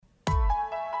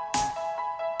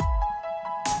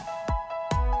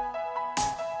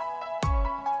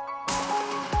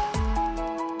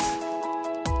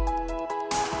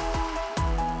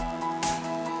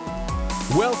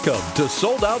Welcome to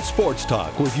Sold Out Sports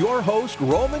Talk with your host,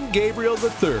 Roman Gabriel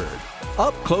III.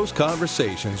 Up-close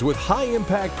conversations with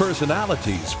high-impact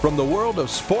personalities from the world of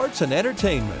sports and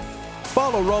entertainment.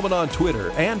 Follow Roman on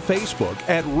Twitter and Facebook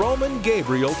at Roman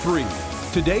Gabriel 3.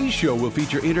 Today's show will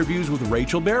feature interviews with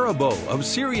Rachel Baribeau of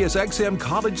SiriusXM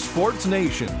College Sports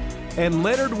Nation and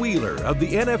Leonard Wheeler of the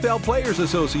NFL Players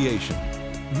Association.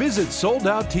 Visit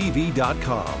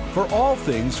SoldOutTV.com for all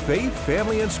things faith,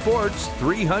 family, and sports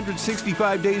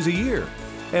 365 days a year.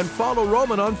 And follow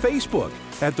Roman on Facebook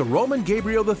at the Roman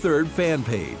Gabriel III fan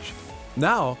page.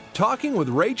 Now, talking with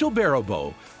Rachel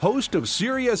Baribeau, host of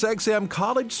SiriusXM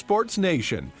College Sports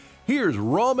Nation. Here's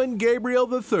Roman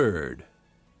Gabriel III.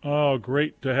 Oh,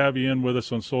 great to have you in with us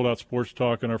on Sold Out Sports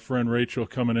Talk, and our friend Rachel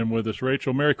coming in with us.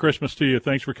 Rachel, Merry Christmas to you.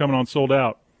 Thanks for coming on Sold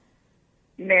Out.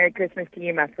 Merry Christmas to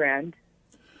you, my friend.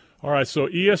 All right, so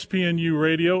ESPNU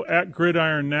Radio, at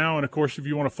Gridiron Now, and, of course, if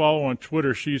you want to follow on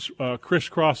Twitter, she's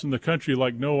crisscrossing the country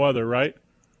like no other, right?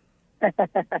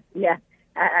 Yeah,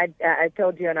 I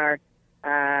told you in our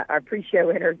pre-show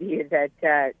interview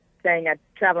that saying I'm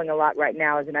traveling a lot right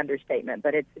now is an understatement,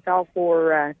 but it's all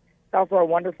for a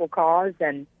wonderful cause,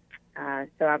 and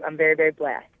so I'm very, very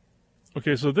blessed.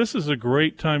 Okay, so this is a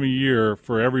great time of year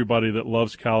for everybody that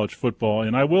loves college football.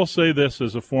 And I will say this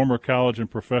as a former college and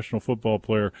professional football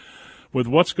player. With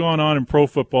what's gone on in pro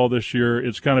football this year,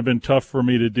 it's kind of been tough for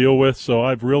me to deal with. So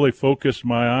I've really focused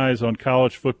my eyes on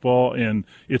college football, and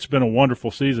it's been a wonderful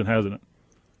season, hasn't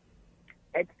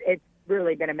it? It's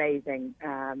really been amazing.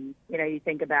 You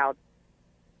think about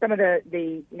some of the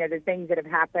things that have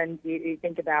happened. You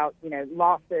think about,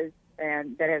 losses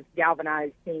and that have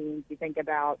galvanized teams. You think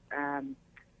about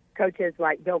coaches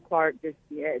like Bill Clark, the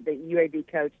UAB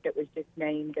coach that was just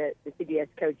named the CBS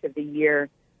Coach of the Year.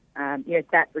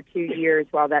 Sat for 2 years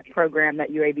while that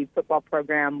UAB football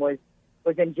program was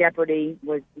in jeopardy,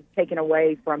 was taken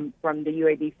away from the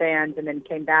UAB fans, and then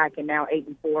came back, and now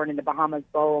 8-4 and in the Bahamas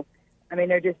Bowl. I mean,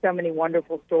 there are just so many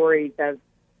wonderful stories of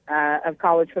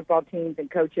college football teams and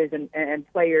coaches and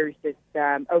players just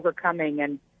overcoming,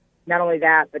 and not only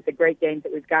that, but the great games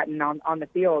that we've gotten on the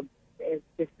field. It's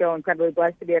just so incredibly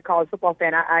blessed to be a college football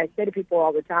fan. I say to people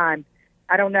all the time,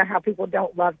 I don't know how people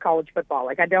don't love college football.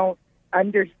 Like, I don't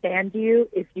understand you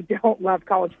if you don't love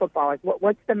college football. Like,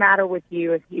 what's the matter with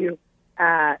you if you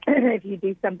if you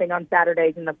do something on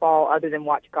Saturdays in the fall other than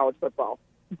watch college football?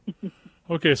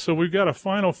 Okay, so we've got a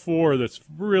Final Four that's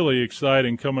really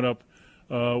exciting coming up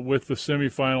with the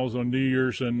semifinals on New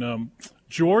Year's, and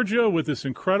Georgia with this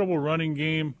incredible running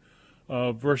game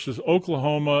versus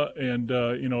Oklahoma, and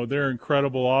their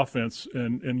incredible offense,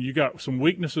 and you got some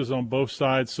weaknesses on both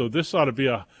sides. So this ought to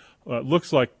be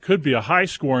looks like could be a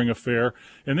high-scoring affair.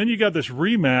 And then you got this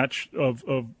rematch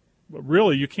of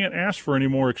really, you can't ask for any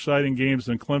more exciting games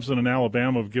than Clemson and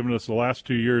Alabama have given us the last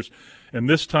 2 years, and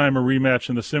this time a rematch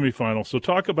in the semifinal. So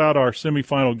talk about our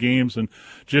semifinal games and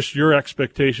just your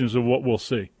expectations of what we'll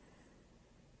see.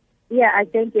 Yeah, I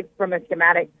think if from a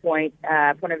schematic point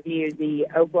of view, the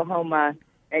Oklahoma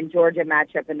and Georgia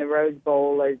matchup in the Rose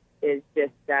Bowl is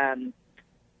just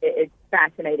it's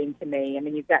fascinating to me. I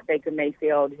mean, you've got Baker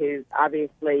Mayfield, who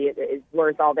obviously is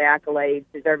worth all the accolades,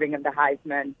 deserving of the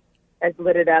Heisman, has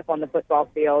lit it up on the football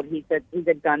field. He's a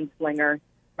gunslinger.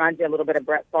 Reminds me a little bit of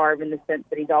Brett Favre in the sense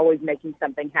that he's always making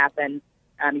something happen.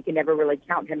 You can never really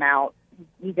count him out.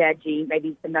 He's edgy,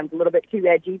 maybe sometimes a little bit too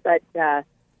edgy, but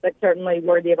certainly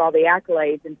worthy of all the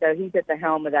accolades. And so he's at the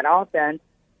helm of that offense.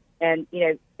 And,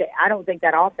 I don't think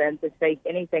that offense has faced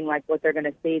anything like what they're going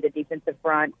to see, the defensive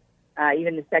front,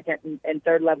 even the second and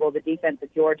third level of the defense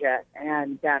of Georgia.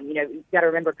 And, you've got to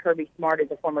remember Kirby Smart is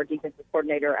a former defensive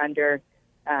coordinator under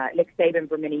Nick Saban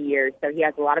for many years. So he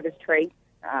has a lot of his traits,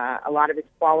 a lot of his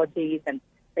qualities, and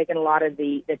taken a lot of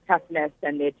the toughness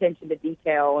and the attention to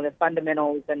detail and the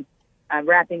fundamentals and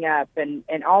wrapping up and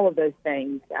all of those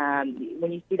things.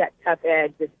 When you see that tough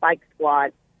edge, the spike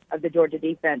squad of the Georgia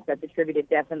defense, that's attributed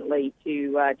definitely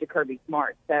to Kirby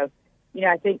Smart. So,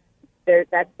 I think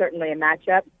that's certainly a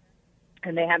matchup,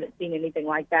 and they haven't seen anything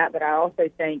like that. But I also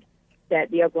think that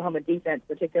the Oklahoma defense,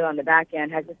 particularly on the back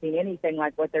end, hasn't seen anything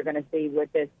like what they're going to see with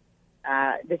this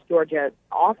Georgia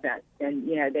offense. And,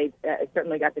 they've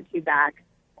certainly got the two back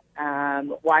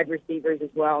wide receivers as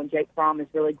well, and Jake Fromm has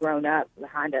really grown up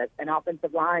behind an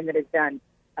offensive line that has done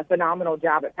a phenomenal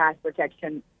job at pass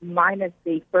protection, minus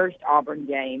the first Auburn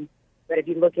game. But if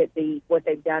you look at what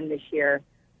they've done this year,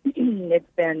 it's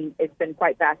been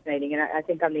quite fascinating. And I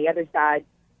think on the other side,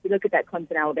 you look at that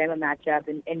Clemson-Alabama matchup,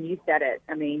 and you said it.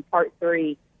 I mean, Part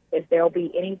 3, if there'll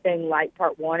be anything like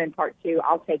Part 1 and Part 2,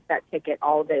 I'll take that ticket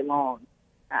all day long.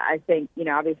 I think,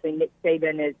 obviously Nick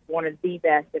Saban is one of the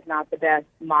best, if not the best,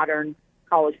 modern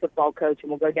college football coach and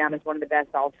will go down as one of the best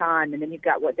all time. And then you've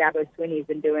got what Dabo Swinney's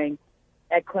been doing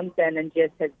at Clemson and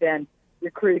just has been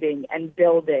recruiting and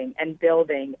building and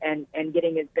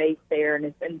getting his base there, and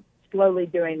has been slowly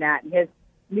doing that. And his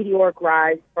meteoric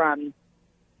rise from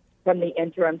the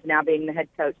interim to now being the head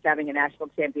coach, to having a national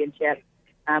championship.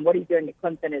 What he's doing at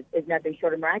Clemson is nothing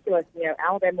short of miraculous.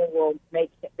 Alabama will make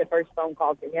the first phone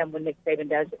call to him when Nick Saban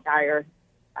does retire,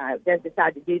 does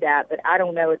decide to do that. But I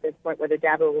don't know at this point whether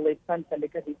Dabo will leave Clemson,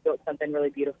 because he's built something really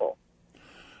beautiful.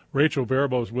 Rachel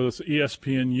Baribeau is with us at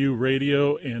ESPNU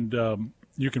Radio, and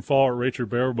you can follow her, Rachel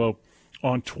Baribeau,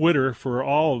 on Twitter for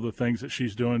all of the things that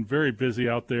she's doing. Very busy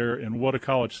out there, and what a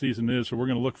college season is. So we're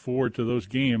going to look forward to those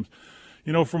games.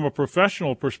 From a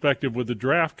professional perspective with the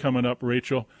draft coming up,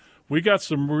 Rachel, we got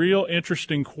some real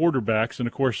interesting quarterbacks. And,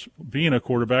 of course, being a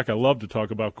quarterback, I love to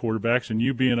talk about quarterbacks. And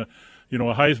you being a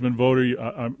Heisman voter,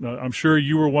 I'm sure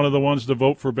you were one of the ones to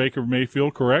vote for Baker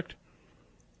Mayfield, correct?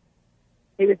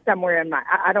 He was somewhere in my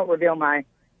 – I don't reveal my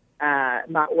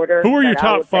order. Who are your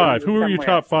top five? Who are your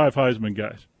top five Heisman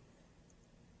guys?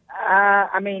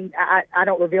 I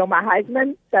don't reveal my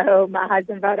Heisman, so my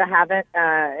Heisman vote I haven't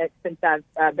since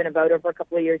I've been a voter for a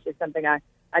couple of years. It's something I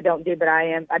don't do, but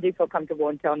I do feel comfortable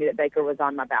in telling you that Baker was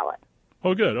on my ballot.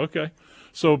 Oh, good. Okay.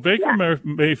 So Baker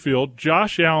Mayfield,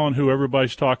 Josh Allen, who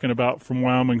everybody's talking about from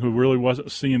Wyoming, who really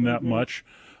wasn't seeing that much.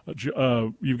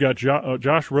 You've got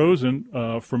Josh Rosen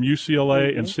from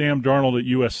UCLA and Sam Darnold at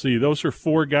USC. Those are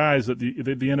four guys that the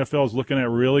NFL is looking at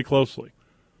really closely.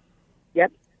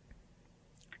 Yep.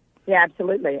 Yeah,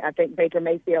 absolutely. I think Baker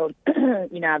Mayfield,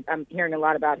 I'm hearing a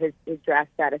lot about his draft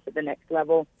status at the next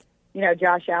level.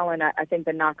 Josh Allen, I think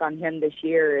the knock on him this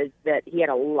year is that he had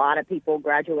a lot of people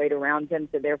graduate around him,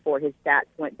 so therefore his stats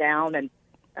went down. And,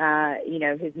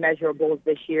 his measurables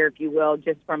this year, if you will,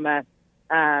 just from a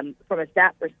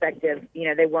stat perspective,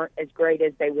 they weren't as great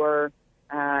as they were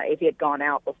if he had gone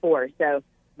out before. So,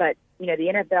 but, the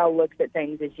NFL looks at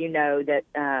things, as you know, that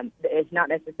it's not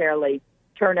necessarily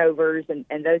turnovers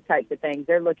and those types of things.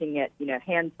 They're looking at,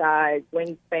 hand size,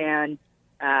 wingspan,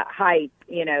 height,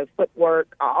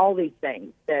 footwork, all these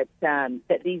things that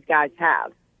these guys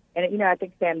have. And, I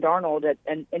think Sam Darnold,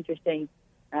 an interesting,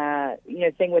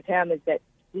 thing with him is that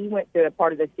he went through a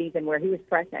part of the season where he was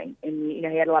pressing and, he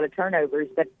had a lot of turnovers,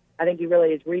 but I think he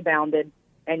really has rebounded,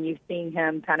 and you've seen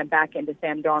him kind of back into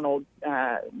Sam Darnold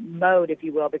mode, if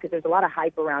you will, because there's a lot of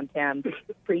hype around him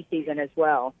preseason as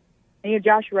well. And,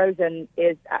 Josh Rosen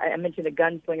is, I mentioned the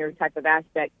gunslinger type of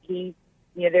aspect. He,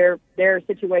 there are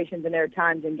situations and there are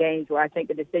times in games where I think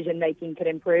the decision-making could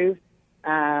improve.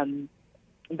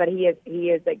 But he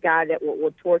is a guy that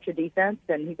will torch a defense,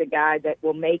 and he's a guy that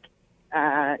will make,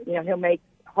 he'll make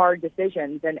hard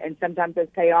decisions, and sometimes those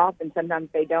pay off and sometimes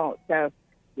they don't. So,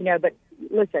 but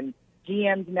listen,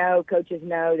 GMs know, coaches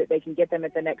know that they can get them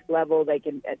at the next level. They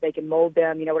can mold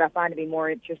them. What I find to be more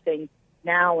interesting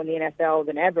now in the NFL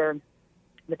than ever,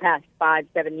 the past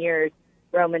 5-7 years,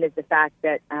 Roman, is the fact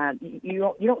that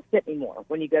you don't sit anymore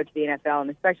when you go to the NFL, and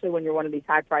especially when you're one of these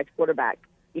high-priced quarterbacks.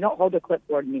 You don't hold a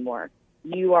clipboard anymore.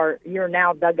 You're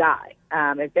now the guy.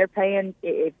 If they're paying,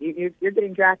 if you're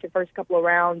getting drafted first couple of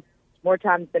rounds, more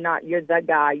times than not, you're the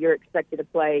guy. You're expected to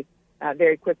play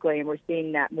very quickly, and we're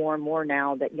seeing that more and more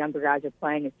now that younger guys are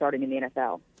playing and starting in the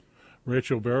NFL.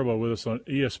 Rachel Baribeau with us on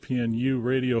ESPNU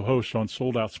radio host on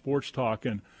Sold Out Sports Talk.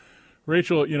 And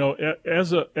Rachel,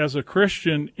 as a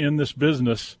Christian in this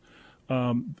business,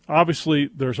 obviously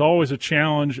there's always a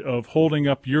challenge of holding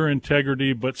up your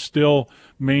integrity, but still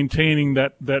maintaining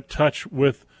that touch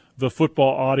with the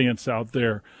football audience out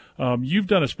there. You've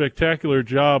done a spectacular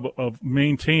job of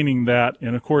maintaining that.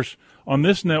 And of course, on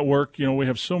this network, we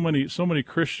have so many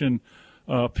Christian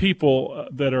people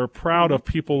that are proud of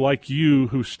people like you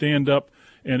who stand up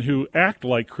and who act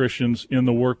like Christians in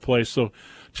the workplace. So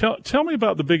tell me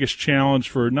about the biggest challenge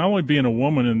for not only being a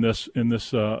woman in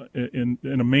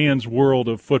a man's world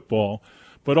of football,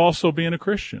 but also being a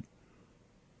Christian.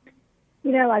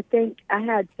 I think I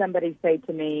had somebody say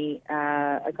to me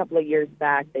a couple of years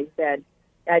back, they said,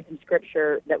 I had some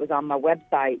scripture that was on my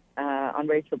website on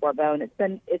Rachel Baribeau, and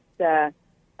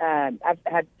I've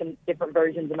had some different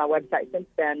versions of my website since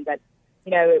then, but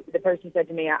the person said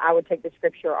to me, I would take the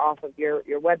scripture off of your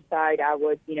website. I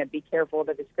would, be careful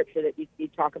that the scripture that you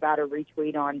talk about or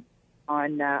retweet on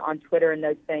Twitter and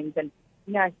those things. And,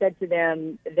 I said to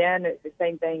them then the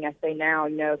same thing I say now,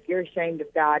 if you're ashamed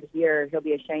of God here, he'll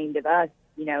be ashamed of us,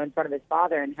 in front of his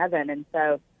Father in heaven. And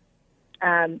so,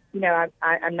 I'm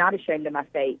not ashamed of my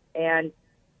faith. And,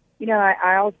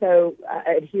 I also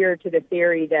adhere to the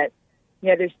theory that,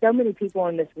 there's so many people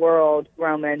in this world,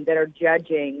 Roman, that are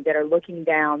judging, that are looking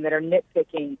down, that are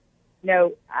nitpicking.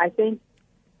 I think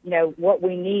what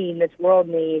we need, this world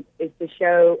needs, is to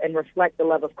show and reflect the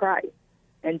love of Christ.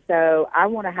 And so I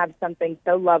want to have something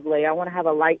so lovely. I want to have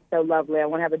a light so lovely. I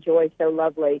want to have a joy so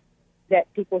lovely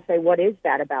that people say, what is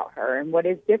that about her? And what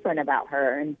is different about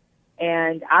her?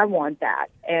 And I want that.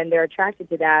 And they're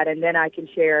attracted to that. And then I can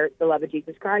share the love of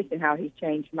Jesus Christ and how he's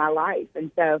changed my life.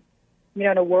 And so,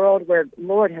 in a world where,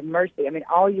 Lord have mercy,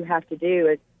 all you have to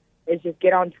do is just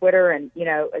get on Twitter and,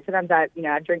 sometimes I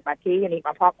drink my tea and eat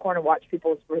my popcorn and watch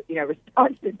people's,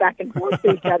 responses back and forth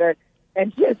to each other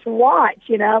and just watch,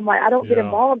 I'm like, I don't get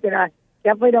involved, and I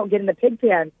definitely don't get in the pig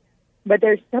pen, but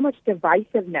there's so much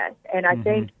divisiveness. And I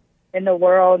think in the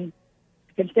world,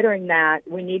 considering that,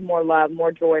 we need more love,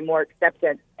 more joy, more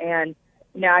acceptance. And,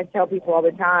 I tell people all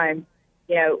the time,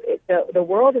 the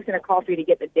world is going to call for you to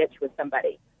get in the ditch with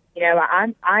somebody.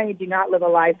 I do not live a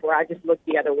life where I just look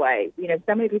the other way.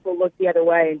 So many people look the other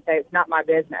way and say, it's not my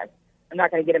business. I'm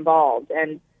not going to get involved.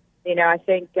 And, I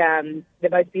think the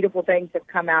most beautiful things have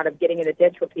come out of getting in the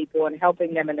ditch with people and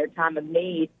helping them in their time of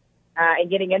need and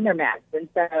getting in their mess. And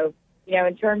so,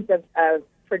 in terms of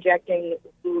projecting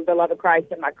the love of Christ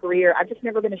in my career, I've just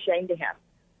never been ashamed of him.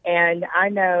 And I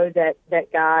know that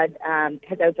God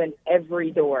has opened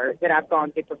every door that I've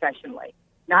gone through professionally.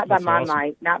 Not by my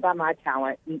might, not by my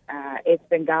talent. It's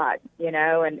been God, and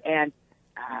I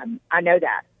know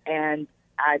that, and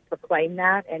I proclaim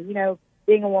that. And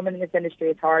being a woman in this industry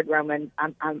is hard, Roman.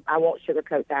 I won't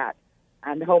sugarcoat that.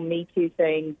 The whole Me Too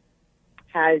thing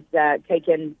has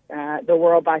taken the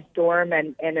world by storm,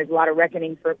 and there's a lot of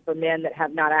reckoning for men that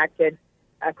have not acted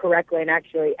correctly and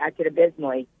actually acted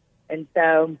abysmally. And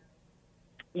so,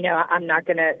 I'm not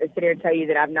going to sit here and tell you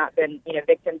that I've not been,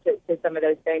 victim to some of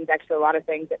those things. Actually, a lot of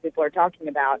things that people are talking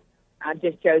about. I've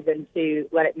just chosen to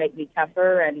let it make me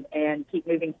tougher and keep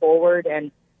moving forward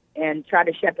and try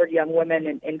to shepherd young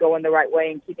women and go in the right way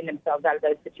and keeping themselves out of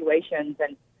those situations.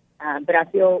 And but I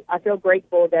feel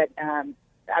grateful that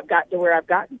I've gotten to where I've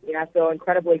gotten. I feel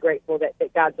incredibly grateful that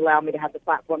God's allowed me to have the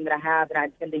platform that I have, and I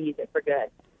intend to use it for good.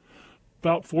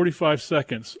 About 45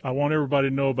 seconds. I want everybody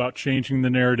to know about Changing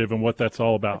the Narrative and what that's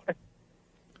all about.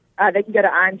 They can go to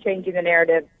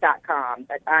I'mChangingTheNarrative.com.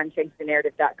 That's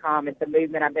I'mChangingTheNarrative.com. It's a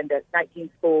movement. I've been to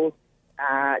 19 schools,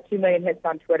 2 million hits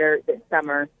on Twitter this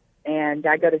summer, and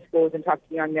I go to schools and talk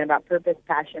to young men about purpose,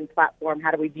 passion, platform, how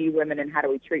do we view women, and how do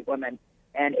we treat women.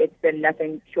 And it's been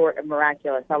nothing short of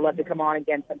miraculous. I'd love to come on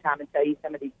again sometime and tell you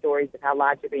some of these stories of how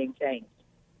lives are being changed.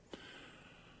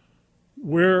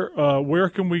 Where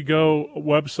can we go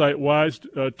website-wise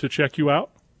to check you out?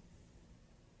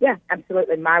 Yeah,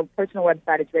 absolutely. My personal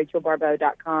website is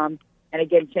RachelBaribeau.com. And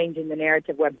again, Changing the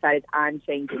Narrative website is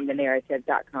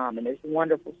I'mChangingTheNarrative.com. And there's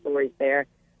wonderful stories there.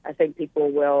 I think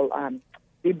people will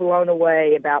be blown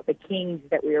away about the kings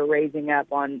that we are raising up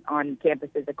on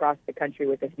campuses across the country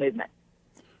with this movement.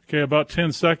 Okay, about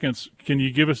 10 seconds. Can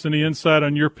you give us any insight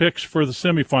on your picks for the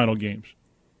semifinal games?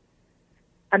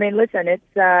 Listen, it's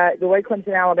the way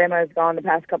Clemson, Alabama has gone the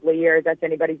past couple of years. That's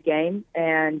anybody's game,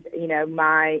 and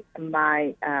my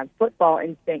football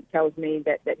instinct tells me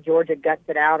that Georgia guts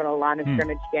it out on a line of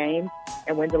scrimmage game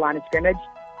and wins a line of scrimmage.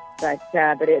 But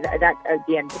that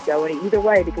again could go either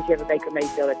way because you have a Baker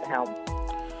Mayfield at the helm.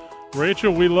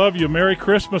 Rachel, we love you. Merry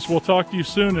Christmas. We'll talk to you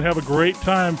soon and have a great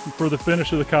time for the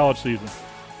finish of the college season.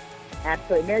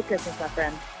 Absolutely. Merry Christmas, my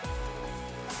friend.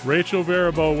 Rachel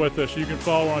Baribeau with us. You can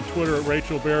follow her on Twitter at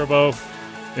Rachel Baribeau,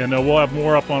 and we'll have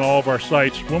more up on all of our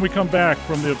sites. When we come back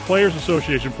from the Players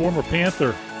Association, former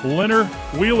Panther Leonard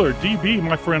Wheeler, DB,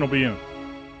 my friend, will be in.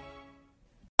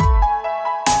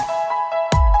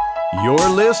 You're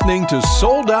listening to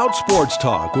Sold Out Sports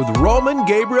Talk with Roman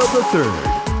Gabriel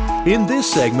III. In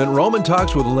this segment, Roman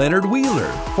talks with Leonard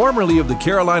Wheeler, formerly of the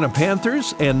Carolina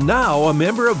Panthers and now a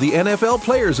member of the NFL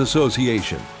Players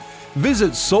Association.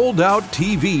 Visit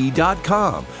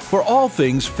SoldOutTV.com for all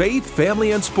things faith,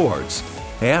 family, and sports.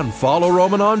 And follow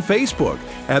Roman on Facebook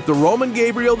at the Roman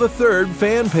Gabriel III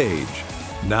fan page.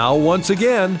 Now, once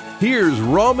again, here's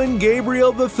Roman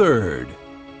Gabriel III.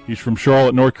 He's from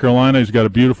Charlotte, North Carolina. He's got a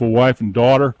beautiful wife and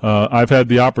daughter. I've had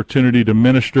the opportunity to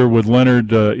minister with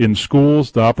Leonard in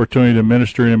schools, the opportunity to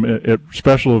minister him at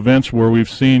special events where we've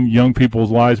seen young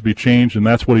people's lives be changed, and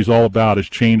that's what he's all about, is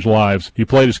change lives. He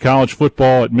played his college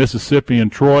football at Mississippi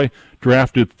and Troy,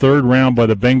 drafted third round by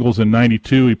the Bengals in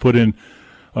 '92. He put in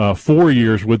 4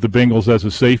 years with the Bengals as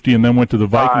a safety, and then went to the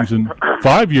Vikings in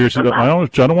 5 years. I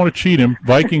don't want to cheat him.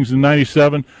 Vikings in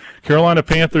 '97, Carolina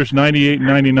Panthers '98 and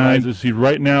 '99.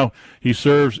 Right now, he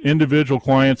serves individual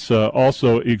clients,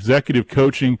 also executive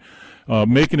coaching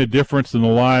making a difference in the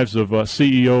lives of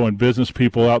CEO and business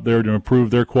people out there to improve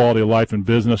their quality of life and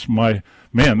business.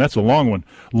 Man, that's a long one.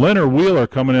 Leonard Wheeler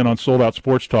coming in on Sold Out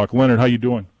Sports Talk. Leonard, how you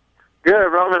doing? Good,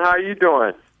 Roman. How are you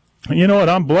doing? You know what?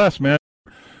 I'm blessed, man.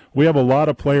 We have a lot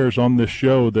of players on this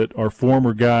show that are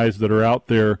former guys that are out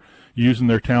there using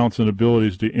their talents and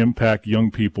abilities to impact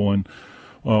young people. And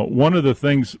one of the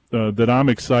things that I'm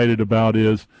excited about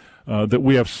is that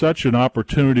we have such an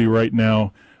opportunity right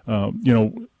now. A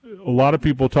lot of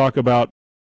people talk about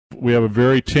we have a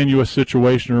very tenuous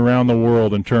situation around the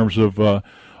world in terms of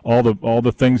all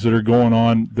the things that are going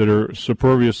on that are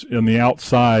superfluous in the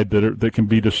outside that can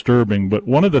be disturbing. But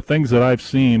one of the things that I've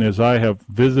seen as I have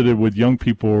visited with young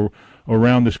people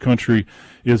around this country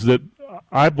is that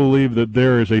I believe that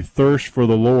there is a thirst for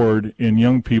the Lord in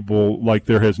young people like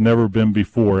there has never been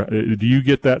before. Do you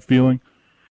get that feeling?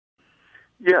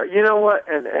 Yeah, you know what?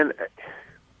 And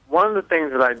one of the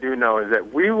things that I do know is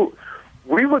that we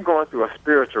were going through a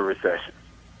spiritual recession.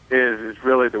 Is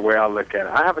really the way I look at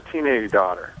it. I have a teenage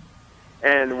daughter,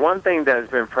 and one thing that has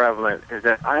been prevalent is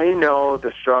that I know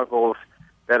the struggles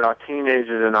that our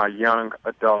teenagers and our young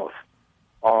adults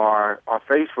are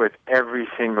faced with every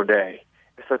single day.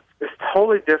 It's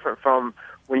totally different from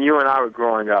when you and I were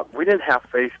growing up. We didn't have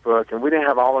Facebook, and we didn't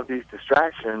have all of these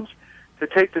distractions to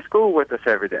take to school with us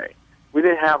every day. We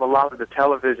didn't have a lot of the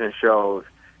television shows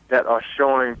that are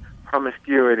showing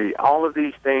promiscuity, all of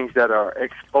these things that are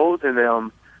exposing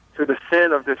them to the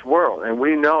sin of this world, and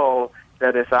we know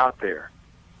that it's out there.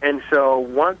 And so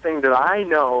one thing that I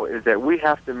know is that we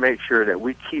have to make sure that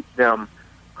we keep them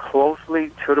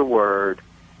closely to the Word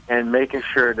and making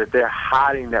sure that they're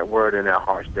hiding that Word in their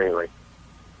hearts daily.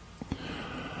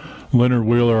 Leonard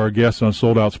Wheeler, our guest on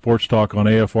Sold Out Sports Talk on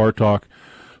AFR Talk,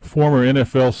 former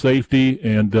NFL safety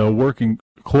and working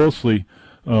closely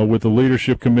with the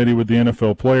leadership committee with the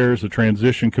NFL players, the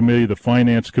transition committee, the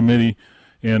finance committee,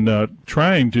 and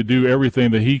trying to do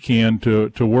everything that he can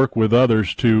to work with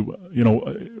others to,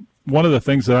 one of the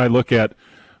things that I look at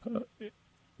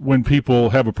when people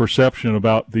have a perception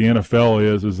about the NFL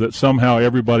is that somehow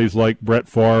everybody's like Brett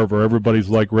Favre or everybody's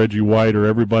like Reggie White or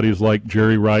everybody's like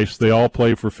Jerry Rice. They all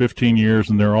play for 15 years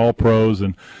and they're all pros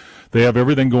and they have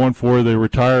everything going for them. They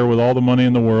retire with all the money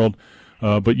in the world.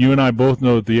 But you and I both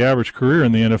know that the average career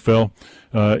in the NFL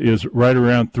is right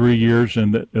around 3 years,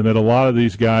 and that a lot of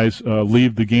these guys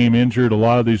leave the game injured. A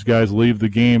lot of these guys leave the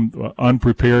game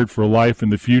unprepared for life in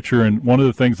the future. And one of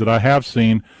the things that I have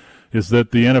seen is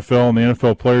that the NFL and the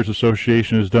NFL Players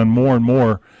Association has done more and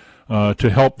more to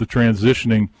help the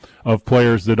transitioning of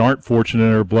players that aren't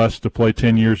fortunate or blessed to play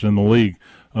 10 years in the league.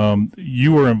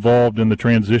 You were involved in the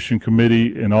transition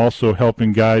committee and also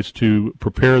helping guys to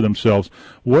prepare themselves.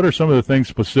 What are some of the things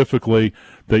specifically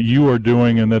that you are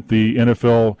doing and that the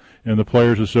NFL and the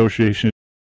Players Association is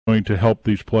doing to help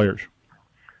these players?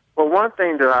 Well, one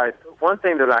thing that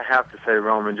I have to say,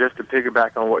 Roman, just to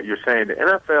piggyback on what you're saying, the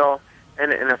NFL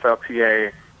and the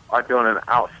NFLPA are doing an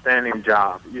outstanding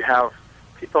job. You have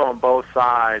people on both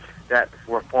sides that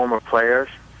were former players,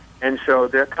 and so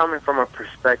they're coming from a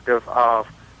perspective of,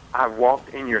 I've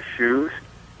walked in your shoes,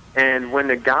 and when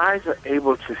the guys are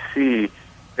able to see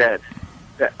that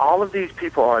all of these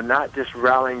people are not just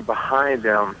rallying behind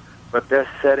them, but they're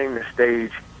setting the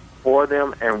stage for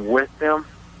them and with them,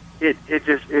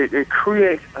 it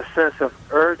creates a sense of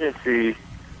urgency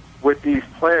with these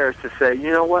players to say, you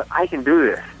know what, I can do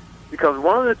this. Because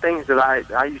one of the things that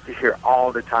I used to hear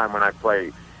all the time when I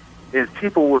played is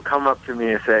people would come up to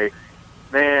me and say,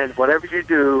 man, whatever you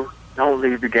do, don't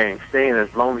leave the game. Stay in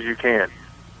as long as you can.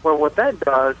 Well, what that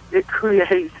does, it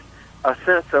creates a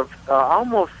sense of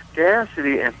almost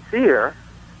scarcity and fear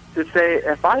to say,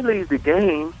 if I leave the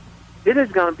game, it is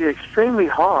going to be extremely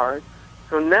hard.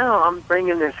 So now I'm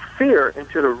bringing this fear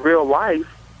into the real life,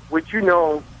 which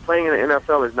playing in the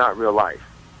NFL is not real life.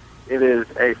 It is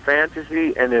a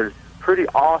fantasy and it is pretty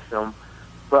awesome.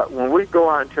 But when we go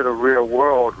out into the real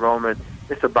world, Roman,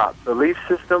 it's about belief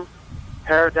system,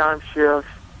 paradigm shifts,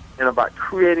 and about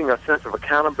creating a sense of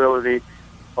accountability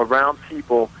around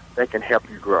people that can help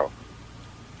you grow.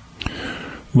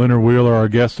 Leonard Wheeler, our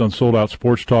guest on Sold Out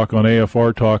Sports Talk on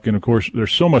AFR Talk, and of course,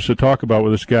 there's so much to talk about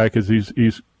with this guy because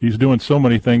he's doing so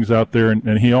many things out there,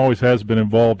 and he always has been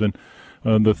involved.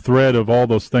 And the thread of all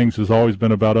those things has always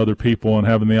been about other people and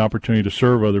having the opportunity to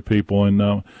serve other people. And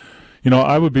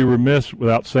I would be remiss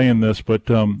without saying this, but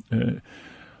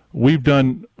we've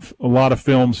done a lot of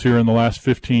films here in the last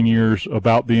 15 years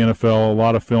about the NFL, a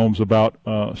lot of films about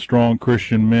strong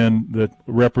Christian men that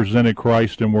represented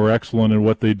Christ and were excellent in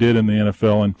what they did in the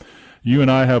NFL. And you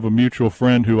and I have a mutual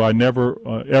friend who I never,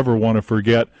 ever want to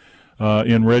forget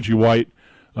in Reggie White.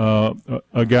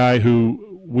 a guy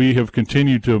who we have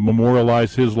continued to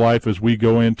memorialize his life as we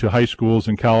go into high schools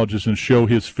and colleges and show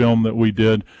his film that we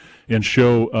did and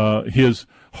show his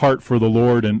heart for the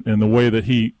Lord and the way that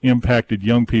he impacted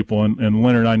young people. And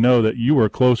Leonard, I know that you were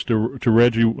close to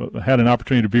Reggie, had an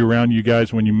opportunity to be around you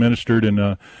guys when you ministered,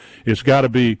 and it's got to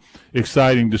be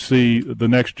exciting to see the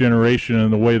next generation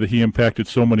and the way that he impacted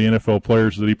so many NFL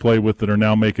players that he played with that are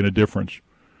now making a difference.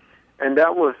 And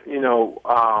that was,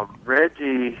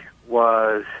 Reggie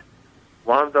was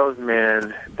one of those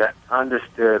men that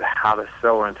understood how to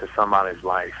sow into somebody's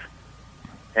life.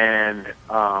 And,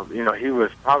 he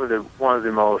was probably one of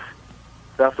the most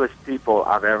selfless people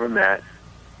I've ever met.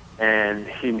 And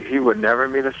he would never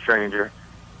meet a stranger.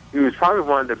 He was probably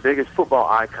one of the biggest football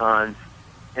icons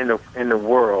in the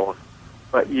world.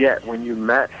 But yet, when you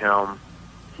met him,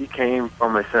 he came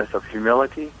from a sense of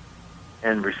humility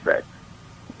and respect.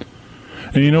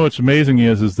 And what's amazing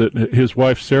is that his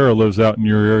wife Sarah lives out in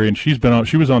your area, and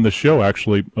she was on the show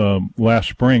actually last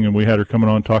spring, and we had her coming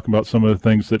on talking about some of the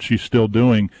things that she's still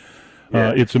doing.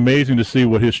 Yeah. It's amazing to see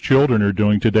what his children are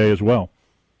doing today as well.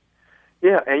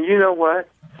 Yeah, and you know what?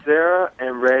 Sarah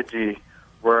and Reggie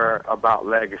were about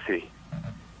legacy,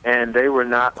 and they were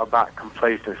not about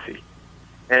complacency.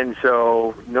 And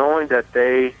so knowing that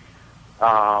they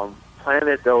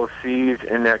planted those seeds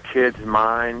in their kids'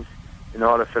 minds in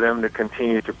order for them to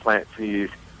continue to plant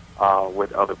seeds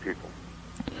with other people.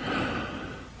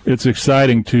 It's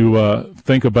exciting to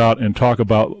think about and talk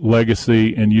about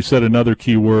legacy, and you said another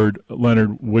key word,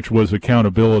 Leonard, which was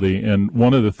accountability. And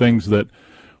one of the things that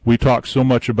we talk so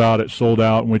much about at Sold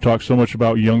Out, and we talk so much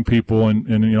about young people,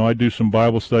 and I do some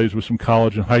Bible studies with some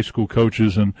college and high school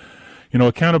coaches, and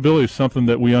accountability is something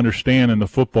that we understand in the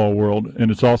football world,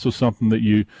 and it's also something that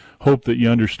you hope that you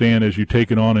understand as you take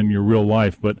it on in your real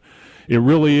life. But it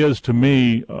really is, to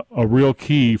me, a real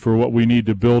key for what we need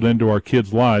to build into our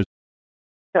kids' lives.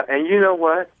 Yeah, and you know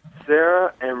what?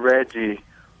 Sarah and Reggie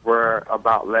were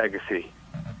about legacy,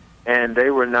 and they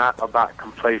were not about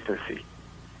complacency.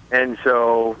 And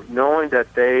so knowing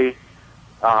that they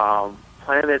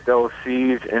planted those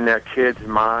seeds in their kids'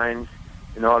 minds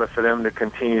in order for them to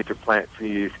continue to plant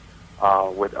seeds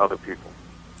with other people.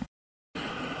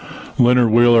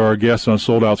 Leonard Wheeler, our guest on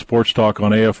Sold Out Sports Talk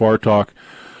on AFR Talk,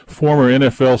 former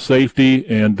NFL safety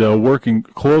and working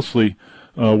closely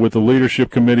with the leadership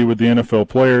committee with the NFL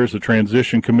players, the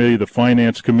transition committee, the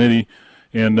finance committee,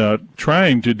 and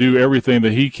trying to do everything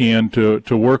that he can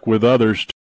to work with others.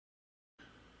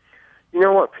 You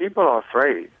know what? People are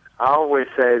afraid. I always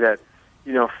say that,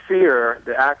 fear,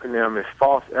 the acronym is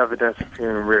false evidence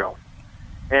appearing real.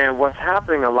 And what's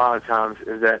happening a lot of times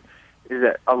is that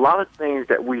a lot of things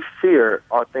that we fear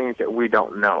are things that we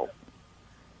don't know.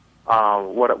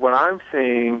 What I'm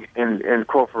seeing in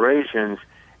corporations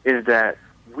is that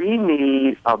we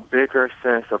need a bigger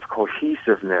sense of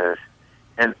cohesiveness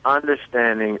and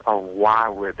understanding of why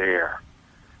we're there.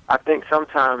 I think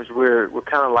sometimes we're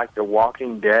kind of like the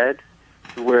Walking Dead,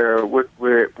 where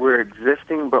we're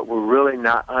existing, but we're really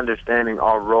not understanding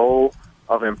our role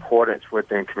of importance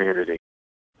within community.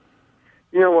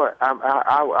 You know what?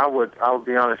 I would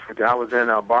be honest with you. I was in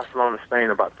Barcelona, Spain,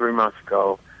 about 3 months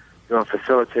ago, doing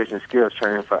facilitation skills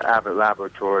training for Abbott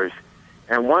Laboratories.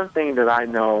 And one thing that I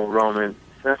know, Roman,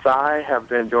 since I have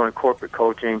been doing corporate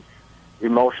coaching,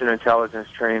 emotional intelligence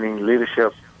training,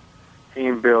 leadership,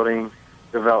 team building,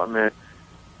 development,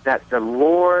 that the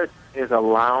Lord is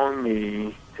allowing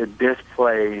me to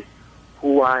display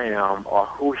who I am or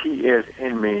who He is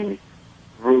in me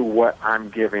through what I'm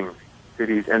giving to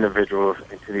these individuals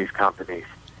and to these companies.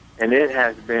 And it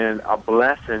has been a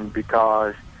blessing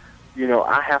because,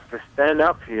 I have to stand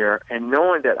up here and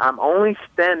knowing that I'm only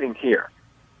standing here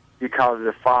because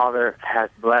the Father has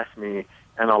blessed me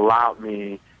and allowed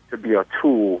me to be a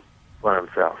tool for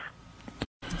Himself.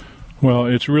 Well,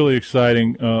 it's really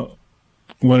exciting,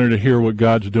 Leonard, to hear what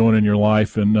God's doing in your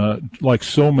life. And like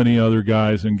so many other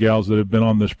guys and gals that have been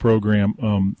on this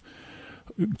program,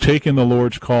 taking the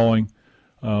Lord's calling,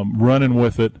 running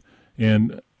with it,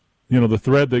 and the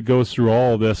thread that goes through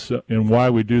all of this and why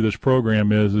we do this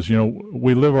program is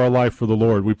we live our life for the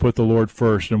Lord. We put the Lord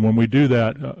first, and when we do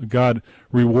that, God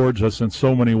rewards us in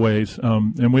so many ways.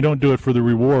 And we don't do it for the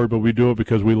reward, but we do it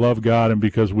because we love God and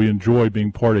because we enjoy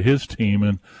being part of His team.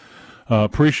 And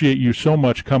appreciate you so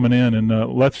much coming in, and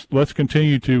let's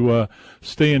continue to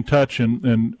stay in touch.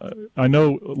 And I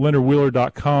know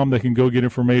LeonardWheeler.com, they can go get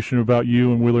information about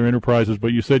you and Wheeler Enterprises,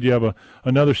 but you said you have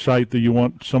another site that you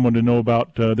want someone to know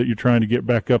about that you're trying to get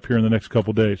back up here in the next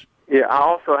couple of days. Yeah, I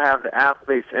also have the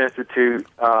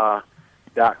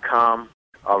AthletesInstitute.com,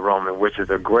 Roman, which is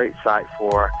a great site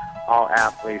for all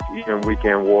athletes, even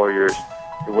weekend warriors,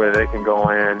 to where they can go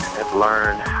in and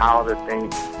learn how to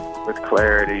think with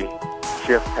clarity,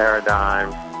 shift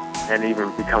paradigms, and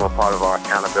even become a part of our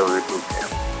accountability boot camp.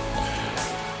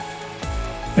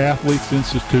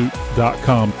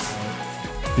 AthletesInstitute.com.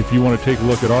 If you want to take a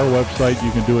look at our website,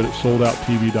 you can do it at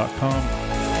soldouttv.com.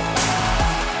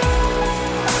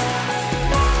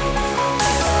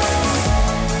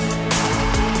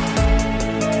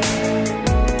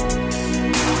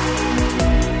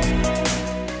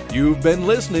 You've been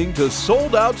listening to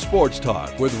Sold Out Sports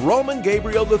Talk with Roman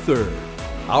Gabriel III.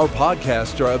 Our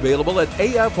podcasts are available at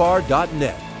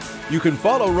afr.net. You can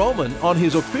follow Roman on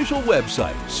his official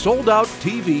website,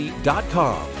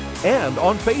 soldouttv.com, and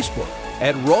on Facebook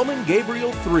at Roman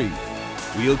Gabriel III.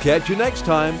 We'll catch you next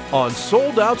time on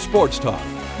Sold Out Sports Talk,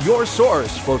 your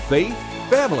source for faith,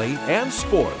 family, and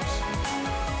sports.